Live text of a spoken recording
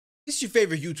This is your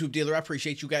favorite YouTube dealer. I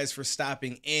appreciate you guys for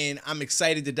stopping in. I'm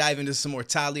excited to dive into some more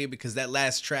Talia because that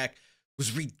last track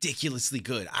was ridiculously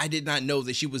good. I did not know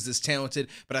that she was this talented,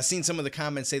 but I've seen some of the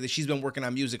comments say that she's been working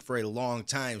on music for a long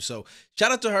time. So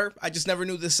shout out to her. I just never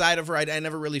knew this side of her. I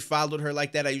never really followed her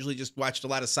like that. I usually just watched a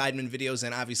lot of Sidemen videos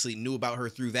and obviously knew about her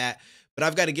through that. But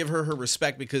I've got to give her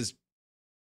respect because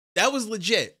that was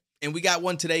legit. And we got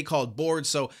one today called Bored.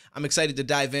 So I'm excited to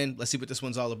dive in. Let's see what this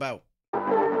one's all about.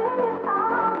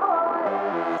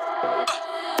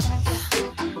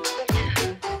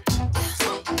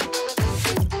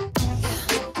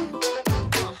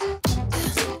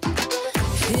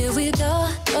 Here we go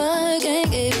again,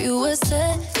 gave you a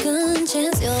second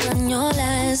chance. You're on your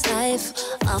last life.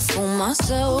 I fool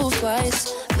myself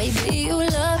twice. Maybe you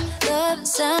love the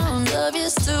sound of your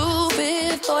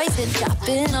stupid voice. It's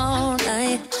dropping all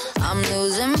night. I'm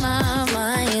losing my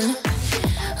mind.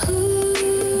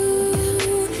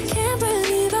 Ooh, can't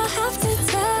believe I have to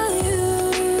tell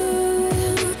you.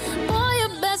 Boy, you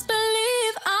best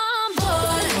believe I'm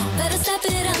bored. Better step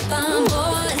it up, I'm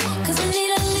bored. Cause I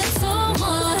need a little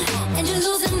more. And you're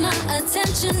losing my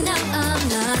attention now. I'm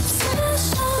not so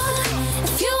sure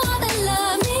if you wanna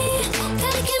love me.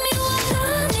 Gotta give me what I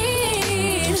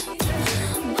need.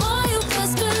 Boy, you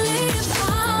best believe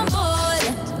I'm bored.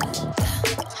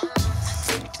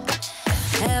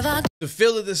 Have I The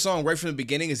feel of this song right from the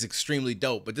beginning is extremely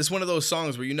dope. But this is one of those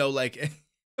songs where, you know, like,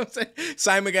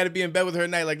 Simon got to be in bed with her at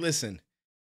night. Like, listen,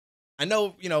 I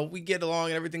know, you know, we get along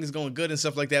and everything is going good and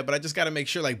stuff like that, but I just got to make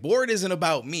sure, like, Bored isn't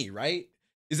about me, right?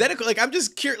 Is that, like, I'm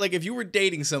just curious, like, if you were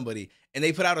dating somebody and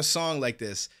they put out a song like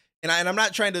this, and I'm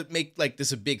not trying to make, like,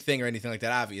 this a big thing or anything like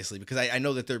that, obviously, because I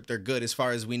know that they're good as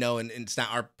far as we know, and it's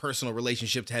not our personal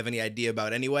relationship to have any idea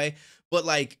about anyway. But,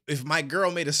 like, if my girl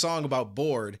made a song about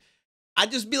Bored, I'd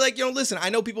just be like, you know, listen, I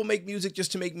know people make music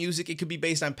just to make music. It could be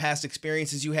based on past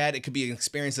experiences you had. It could be an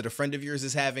experience that a friend of yours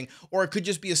is having, or it could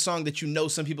just be a song that you know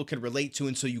some people can relate to,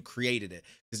 and so you created it.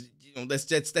 Because, you know,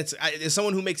 as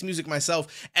someone who makes music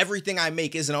myself, everything I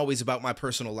make isn't always about my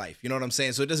personal life. You know what I'm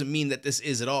saying? So it doesn't mean that this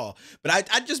is at all. But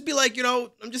I'd just be like, you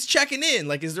know, I'm just checking in.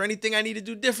 Like, is there anything I need to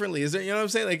do differently? Is there, you know what I'm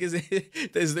saying? Like,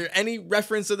 is there any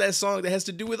reference to that song that has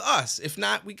to do with us? If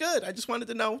not, we good. I just wanted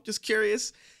to know. Just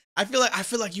curious. I feel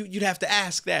like you'd have to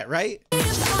ask that, right?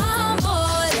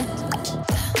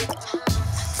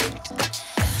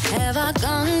 Have I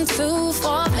gone too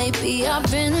far? Maybe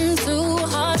I've been too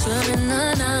harsh. We're in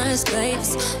a nice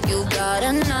place. You got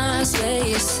a nice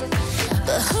face.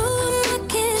 But who am I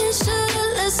kidding?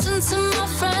 Should've listened to my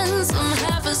friends. I'm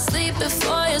half asleep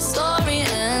before your story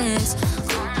ends.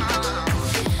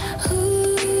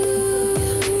 Ooh,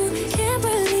 can't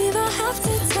believe I have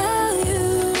to tell you.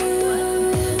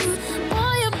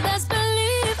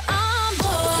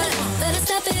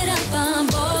 I'm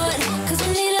bored, cause I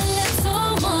need a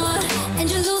little more. And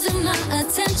you're losing my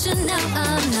attention now.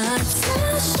 I'm not so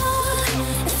sure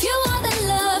if you wanna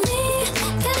love me.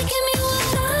 Gotta give me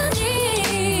what I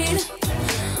need.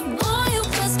 Boy, you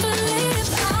best believe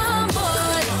I'm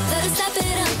bored. Better step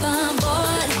it up, I'm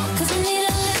bored. Cause I need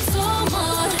a little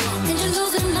more. And you're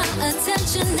losing my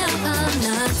attention now. I'm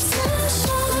not so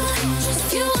sure if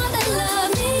you wanna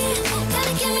love me.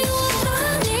 Gotta give me what I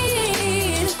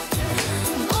need.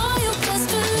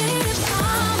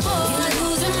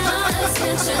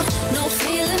 No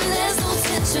feeling, there's no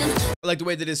tension. I like the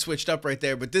way that it's switched up right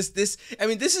there. But I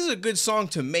mean, this is a good song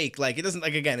to make. Like, it doesn't,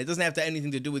 like, again, it doesn't have to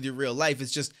anything to do with your real life.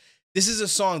 It's just, this is a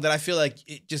song that I feel like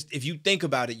it just, if you think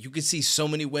about it, you could see so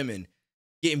many women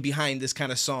getting behind this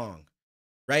kind of song,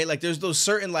 right? Like, there's those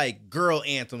certain, like, girl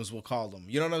anthems, we'll call them.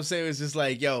 You know what I'm saying? It's just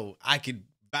like, yo, I could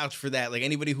vouch for that. Like,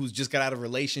 anybody who's just got out of a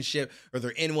relationship or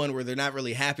they're in one where they're not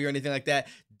really happy or anything like that,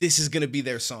 this is going to be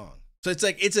their song. So it's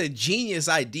like, it's a genius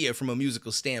idea from a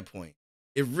musical standpoint.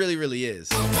 It really, really is.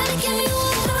 Gotta give me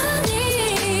what I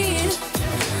need.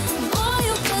 Boy,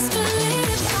 you best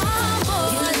believe I'm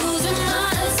bored. You're losing my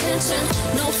attention.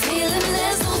 No feeling,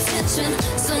 there's no tension.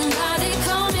 Somebody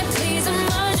call me, please.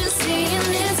 Emergency and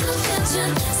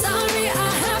intervention. Sorry,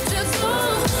 I have to go.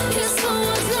 Here's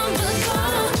someone's number,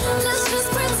 call. Let's just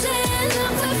pretend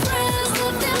that we're friends.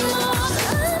 Let them know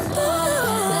I'm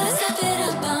bored. Better step it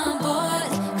up, I'm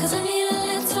bored. Cause I need a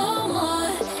little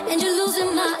more. And you're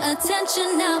losing my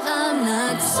attention now. I'm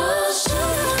not so sure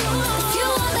if you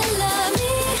wanna love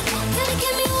me. Gotta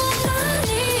give me what I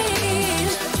need.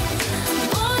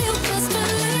 Boy, you best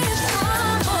believe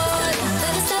I'm bored.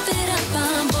 Better step it up,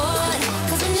 I'm bored.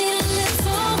 Cause I need a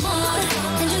little more.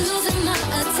 And you're losing my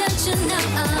attention now.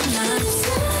 I'm not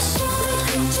so sure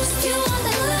if you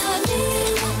wanna love me.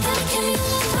 Gotta give me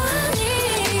what I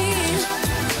need.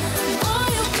 Boy,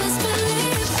 you best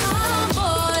believe I'm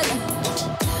bored.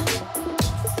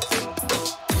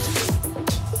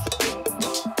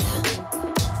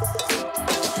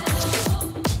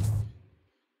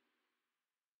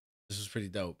 pretty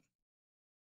dope.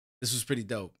 This was pretty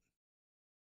dope.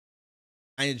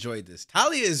 I enjoyed this.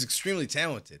 Talia is extremely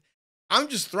talented. I'm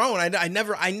just thrown. I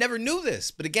never knew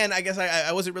this. But again, I guess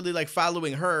I wasn't really like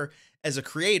following her as a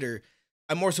creator.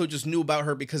 I more so just knew about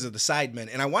her because of the Sidemen.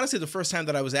 And I want to say the first time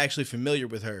that I was actually familiar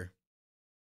with her.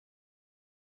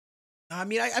 I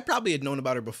mean, I probably had known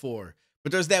about her before.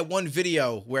 But there's that one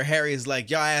video where Harry is like,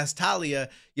 yo, I asked Talia,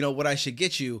 you know, what I should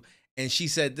get you. And she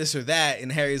said this or that.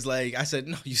 And Harry's like, I said,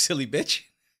 no, you silly bitch.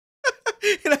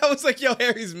 And I was like, yo,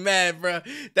 Harry's mad, bro.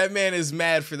 That man is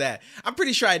mad for that. I'm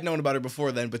pretty sure I'd known about her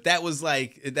before then, but that was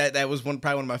like, that was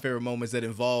probably one of my favorite moments that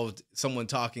involved someone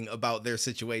talking about their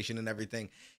situation and everything.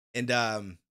 And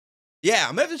yeah,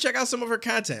 I'm gonna have to check out some of her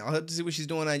content. I'll have to see what she's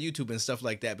doing on YouTube and stuff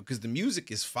like that, because the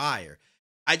music is fire.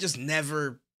 I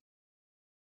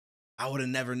would have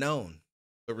never known.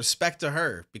 But respect to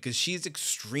her, because she's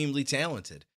extremely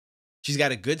talented. She's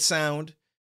got a good sound.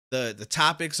 The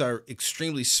topics are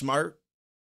extremely smart,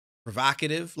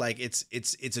 provocative. Like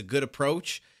it's a good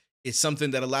approach. It's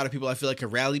something that a lot of people I feel like can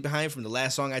rally behind, from the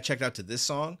last song I checked out to this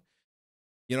song.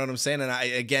 You know what I'm saying? And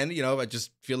I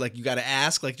just feel like you got to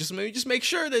ask, like, just make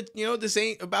sure that, you know, this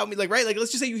ain't about me. Like, right? Like,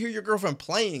 let's just say you hear your girlfriend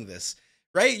playing this,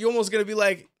 right? You're almost going to be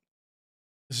like,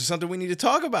 this is something we need to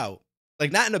talk about.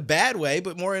 Like, not in a bad way,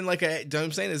 but more in like you know what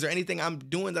I'm saying? Is there anything I'm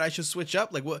doing that I should switch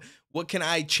up? Like, what can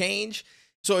I change?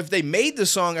 So if they made the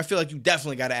song, I feel like you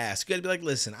definitely got to ask. You got to be like,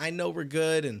 listen, I know we're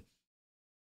good and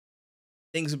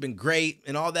things have been great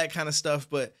and all that kind of stuff,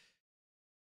 but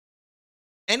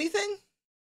anything?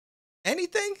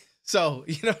 So,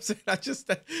 you know what I'm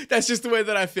saying? That's just the way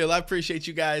that I feel. I appreciate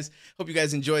you guys. Hope you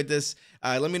guys enjoyed this.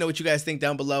 Let me know what you guys think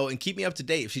down below and keep me up to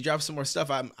date. If she drops some more stuff,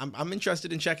 I'm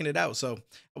interested in checking it out. So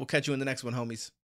I will catch you in the next one, homies.